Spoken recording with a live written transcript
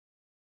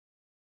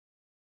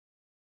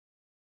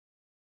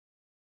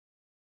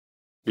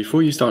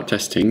Before you start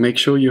testing, make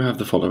sure you have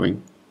the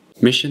following: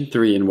 Mission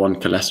 3-in-1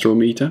 cholesterol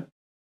meter,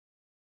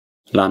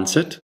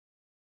 Lancet,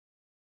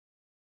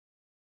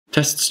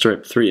 Test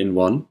Strip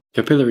 3-in-1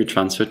 capillary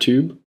transfer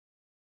tube,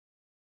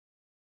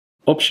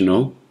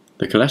 optional,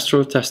 the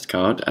cholesterol test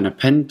card and a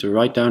pen to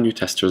write down your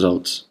test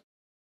results.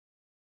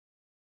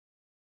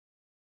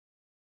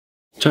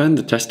 Turn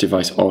the test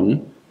device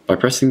on by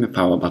pressing the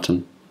power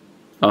button.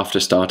 After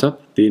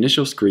startup, the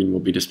initial screen will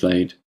be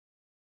displayed.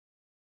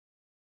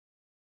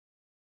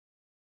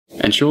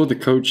 Ensure the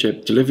code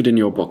chip delivered in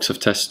your box of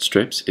test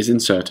strips is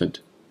inserted.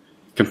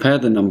 Compare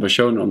the number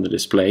shown on the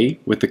display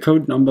with the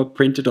code number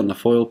printed on the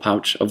foil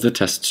pouch of the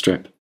test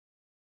strip.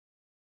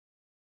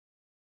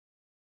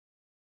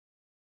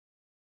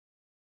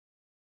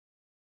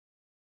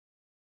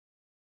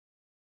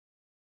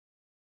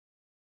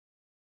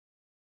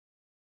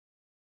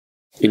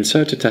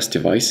 Insert a test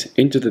device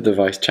into the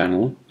device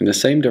channel in the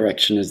same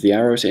direction as the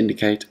arrows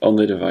indicate on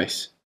the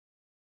device.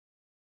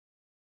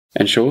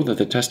 Ensure that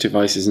the test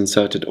device is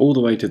inserted all the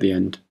way to the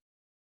end.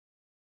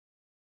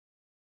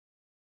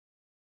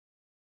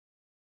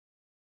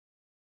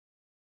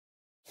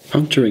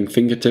 Puncturing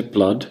fingertip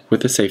blood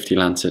with a safety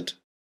lancet.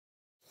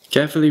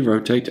 Carefully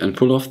rotate and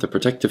pull off the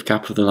protective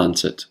cap of the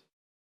lancet.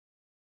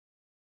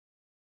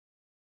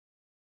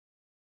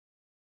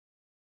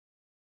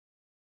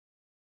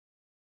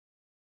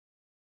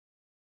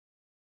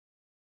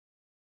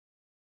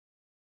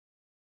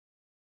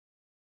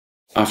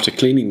 After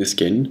cleaning the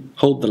skin,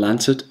 hold the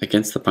lancet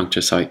against the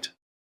puncture site.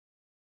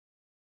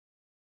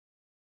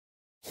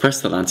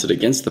 Press the lancet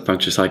against the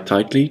puncture site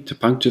tightly to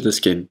puncture the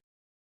skin.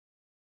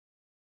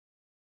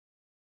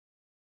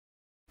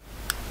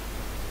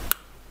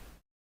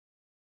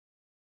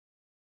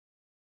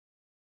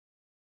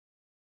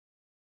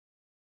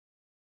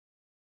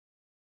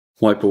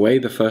 Wipe away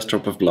the first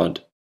drop of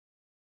blood.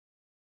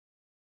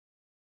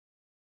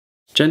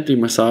 Gently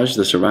massage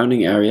the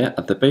surrounding area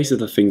at the base of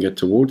the finger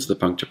towards the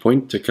puncture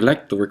point to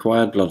collect the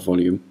required blood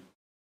volume.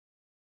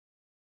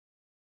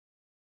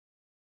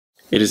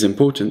 It is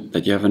important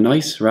that you have a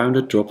nice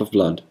rounded drop of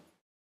blood.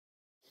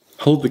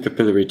 Hold the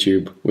capillary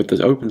tube with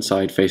the open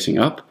side facing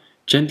up,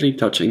 gently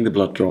touching the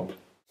blood drop.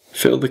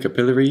 Fill the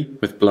capillary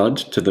with blood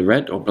to the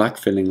red or black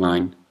filling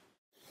line.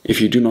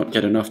 If you do not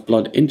get enough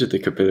blood into the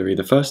capillary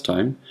the first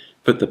time,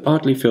 put the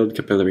partly filled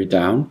capillary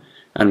down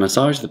and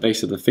massage the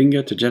base of the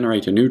finger to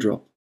generate a new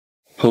drop.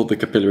 Hold the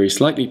capillary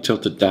slightly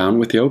tilted down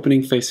with the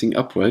opening facing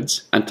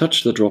upwards and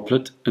touch the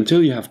droplet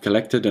until you have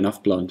collected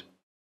enough blood.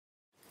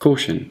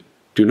 Caution: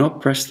 do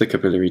not press the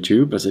capillary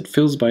tube as it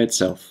fills by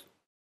itself.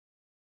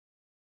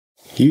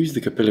 Use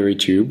the capillary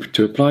tube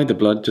to apply the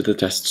blood to the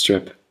test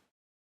strip.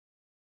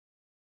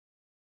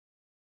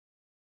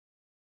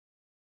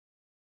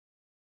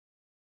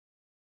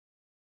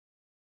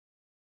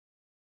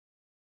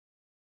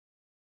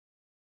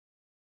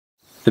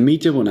 The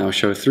meter will now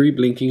show 3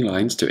 blinking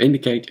lines to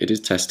indicate it is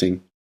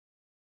testing.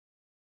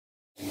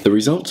 The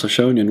results are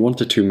shown in 1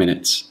 to 2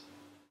 minutes.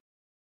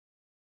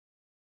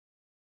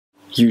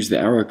 Use the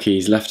arrow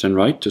keys left and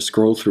right to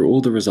scroll through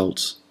all the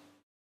results.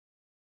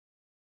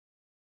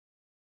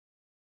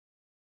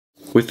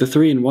 With the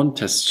 3-in-1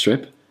 test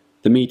strip,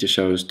 the meter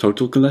shows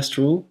total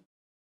cholesterol,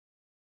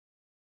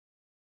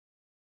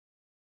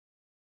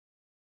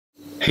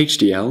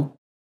 HDL,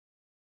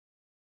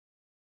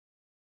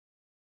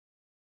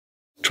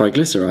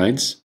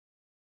 triglycerides,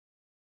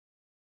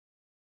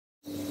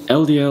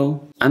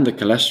 LDL, and the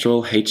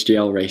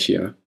cholesterol-HDL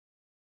ratio.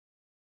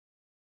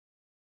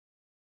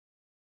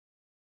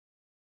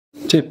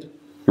 Tip: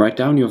 write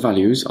down your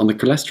values on the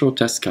cholesterol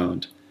test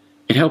card.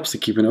 It helps to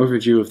keep an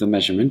overview of the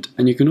measurement,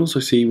 and you can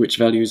also see which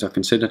values are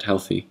considered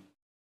healthy.